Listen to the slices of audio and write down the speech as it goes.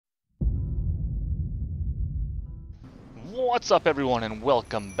What's up everyone and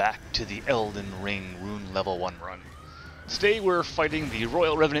welcome back to the Elden Ring Rune Level 1 run. Today we're fighting the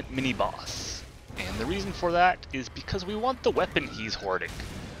Royal Revenant mini-boss, and the reason for that is because we want the weapon he's hoarding.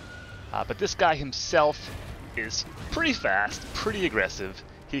 But this guy himself is pretty fast, pretty aggressive,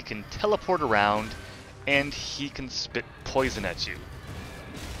 he can teleport around, and he can spit poison at you.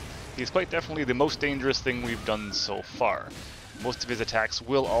 He's quite definitely the most dangerous thing we've done so far. Most of his attacks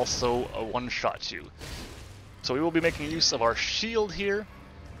will also one-shot you. So we will be making use of our shield here,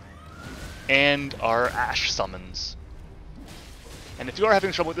 and our Ash summons. And if you are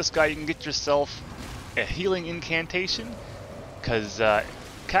having trouble with this guy, you can get yourself a healing incantation, because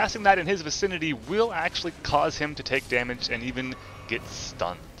casting that in his vicinity will actually cause him to take damage and even get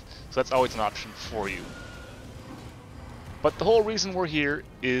stunned. So that's always an option for you. But the whole reason we're here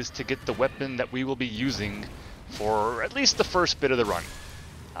is to get the weapon that we will be using for at least the first bit of the run.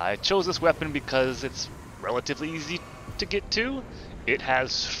 I chose this weapon because it's relatively easy to get to. It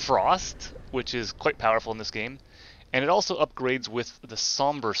has Frost, which is quite powerful in this game, and it also upgrades with the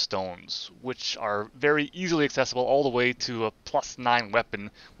Somber Stones, which are very easily accessible all the way to a +9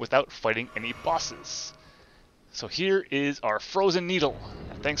 weapon without fighting any bosses. So here is our Frozen Needle.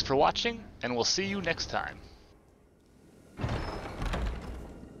 Thanks for watching, and we'll see you next time.